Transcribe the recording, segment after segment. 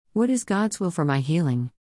What is God's will for my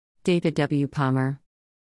healing? David W. Palmer.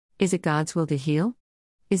 Is it God's will to heal?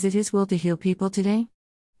 Is it His will to heal people today?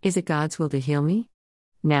 Is it God's will to heal me?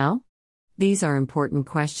 Now? These are important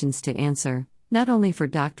questions to answer, not only for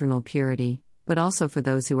doctrinal purity, but also for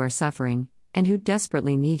those who are suffering, and who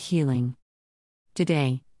desperately need healing.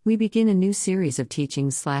 Today, we begin a new series of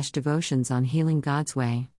teachings/devotions on healing God's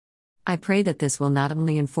way. I pray that this will not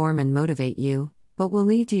only inform and motivate you, but will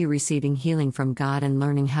lead to you receiving healing from God and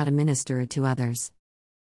learning how to minister it to others.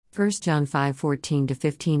 1 John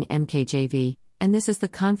 5:14-15 NKJV, and this is the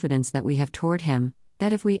confidence that we have toward Him,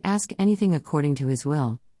 that if we ask anything according to His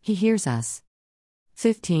will, He hears us.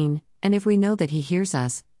 15, and if we know that He hears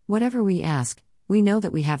us, whatever we ask, we know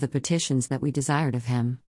that we have the petitions that we desired of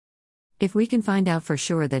Him. If we can find out for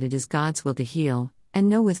sure that it is God's will to heal, and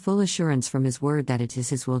know with full assurance from His Word that it is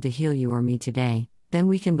His will to heal you or me today, then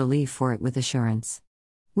we can believe for it with assurance.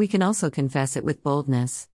 We can also confess it with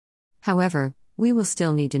boldness. However, we will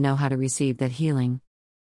still need to know how to receive that healing.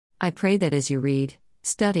 I pray that as you read,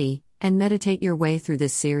 study, and meditate your way through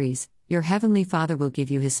this series, your Heavenly Father will give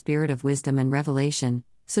you His spirit of wisdom and revelation,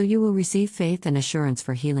 so you will receive faith and assurance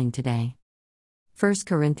for healing today. 1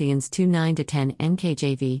 Corinthians 2:9-10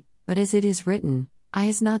 NKJV, but as it is written, eye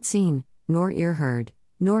has not seen, nor ear heard,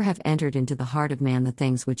 nor have entered into the heart of man the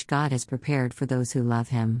things which God has prepared for those who love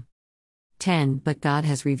Him. 10 But God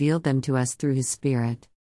has revealed them to us through His Spirit.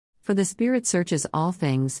 For the Spirit searches all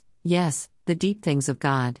things, yes, the deep things of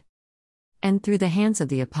God. And through the hands of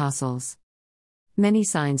the apostles, many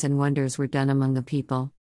signs and wonders were done among the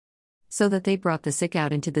people, so that they brought the sick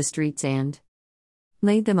out into the streets and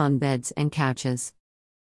laid them on beds and couches,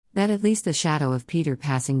 that at least the shadow of Peter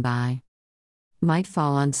passing by might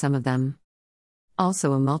fall on some of them.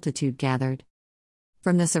 Also a multitude gathered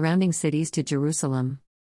from the surrounding cities to Jerusalem,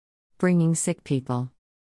 bringing sick people,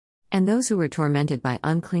 and those who were tormented by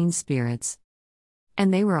unclean spirits,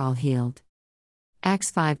 and they were all healed.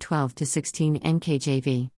 Acts 5:12-16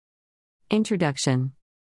 NKJV. Introduction.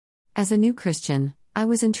 As a new Christian, I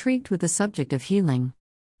was intrigued with the subject of healing.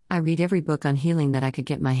 I read every book on healing that I could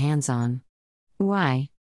get my hands on. Why?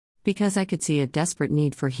 Because I could see a desperate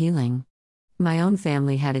need for healing. My own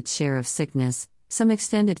family had its share of sickness, some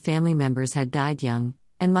extended family members had died young,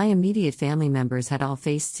 and my immediate family members had all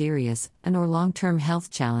faced serious and/or long-term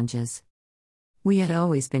health challenges. We had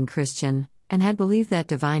always been Christian, and had believed that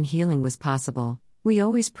divine healing was possible. We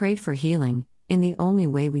always prayed for healing, in the only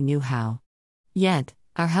way we knew how. Yet,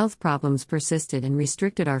 our health problems persisted and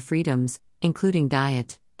restricted our freedoms, including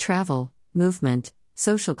diet, travel, movement,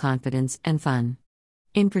 social confidence, and fun.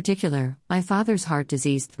 In particular, my father's heart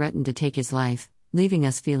disease threatened to take his life, leaving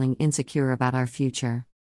us feeling insecure about our future.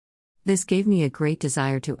 This gave me a great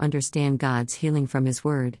desire to understand God's healing from His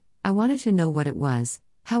Word. I wanted to know what it was,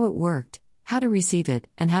 how it worked, how to receive it,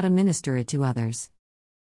 and how to minister it to others.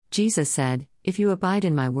 Jesus said, "If you abide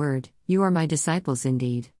in my word, you are my disciples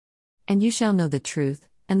indeed. And you shall know the truth,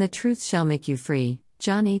 and the truth shall make you free."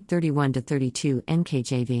 John 8:31-32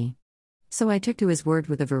 NKJV. So I took to His Word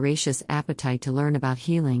with a voracious appetite to learn about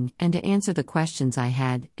healing and to answer the questions I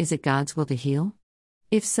had. Is it God's will to heal?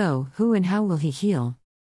 If so, who and how will He heal?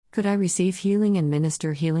 Could I receive healing and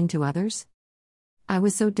minister healing to others? I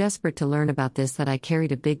was so desperate to learn about this that I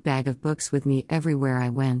carried a big bag of books with me everywhere I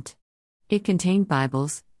went. It contained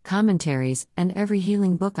Bibles, commentaries, and every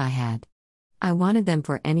healing book I had. I wanted them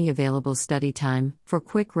for any available study time, for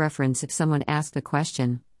quick reference if someone asked a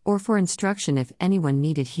question, or for instruction if anyone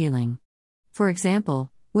needed healing. For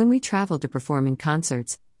example, when we traveled to perform in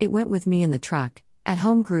concerts, it went with me in the truck. At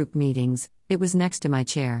home group meetings, it was next to my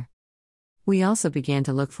chair. We also began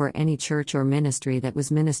to look for any church or ministry that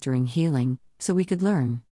was ministering healing, so we could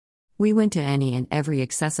learn. We went to any and every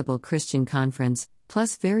accessible Christian conference,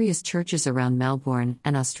 plus various churches around Melbourne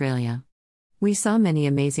and Australia. We saw many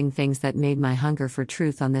amazing things that made my hunger for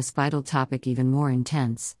truth on this vital topic even more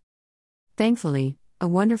intense. Thankfully, a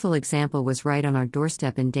wonderful example was right on our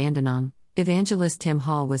doorstep in Dandenong. Evangelist Tim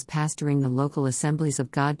Hall was pastoring the local Assemblies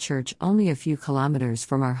of God church only a few kilometers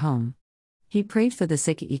from our home. He prayed for the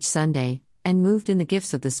sick each Sunday, and moved in the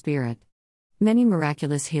gifts of the Spirit. Many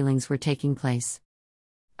miraculous healings were taking place.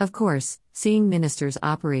 Of course, seeing ministers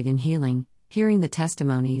operate in healing, hearing the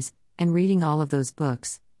testimonies, and reading all of those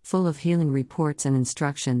books, full of healing reports and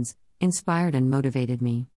instructions, inspired and motivated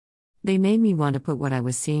me. They made me want to put what I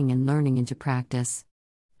was seeing and learning into practice.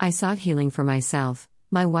 I sought healing for myself,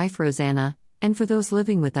 my wife Rosanna, and for those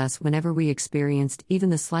living with us whenever we experienced even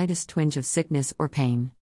the slightest twinge of sickness or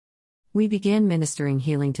pain. We began ministering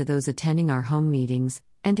healing to those attending our home meetings,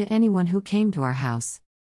 and to anyone who came to our house.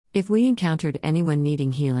 If we encountered anyone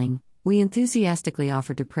needing healing, we enthusiastically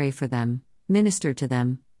offered to pray for them, minister to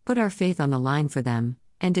them, put our faith on the line for them,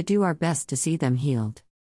 and to do our best to see them healed.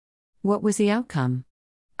 What was the outcome?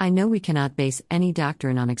 I know we cannot base any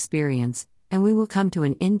doctrine on experience, and we will come to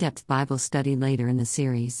an in-depth Bible study later in the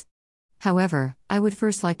series. However, I would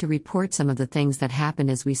first like to report some of the things that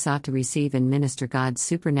happened as we sought to receive and minister God's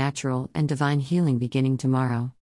supernatural and divine healing beginning tomorrow.